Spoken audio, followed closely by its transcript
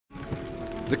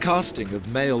The casting of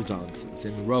male dancers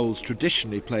in roles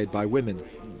traditionally played by women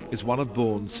is one of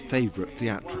Bourne's favourite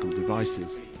theatrical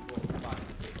devices.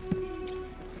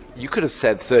 You could have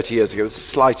said 30 years ago, there was a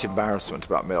slight embarrassment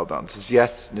about male dancers.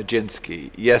 Yes, Nijinsky,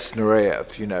 yes,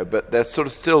 Nureyev, but they're sort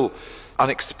of still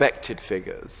unexpected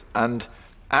figures. And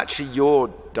actually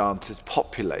your dance is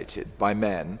populated by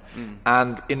men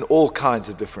and in all kinds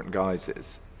of different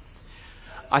guises.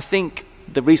 I think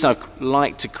the reason I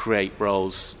like to create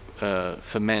roles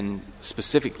for men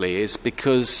specifically is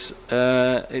because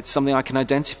it's something I can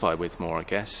identify with more, I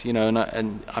guess,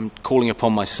 and I'm calling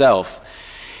upon myself.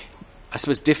 I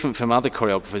suppose different from other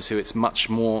choreographers who it's much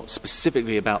more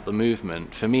specifically about the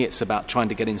movement. For me, it's about trying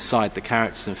to get inside the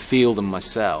characters and feel them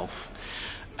myself,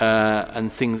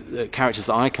 and characters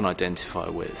that I can identify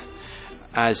with,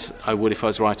 as I would if I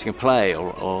was writing a play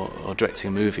or directing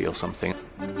a movie or something.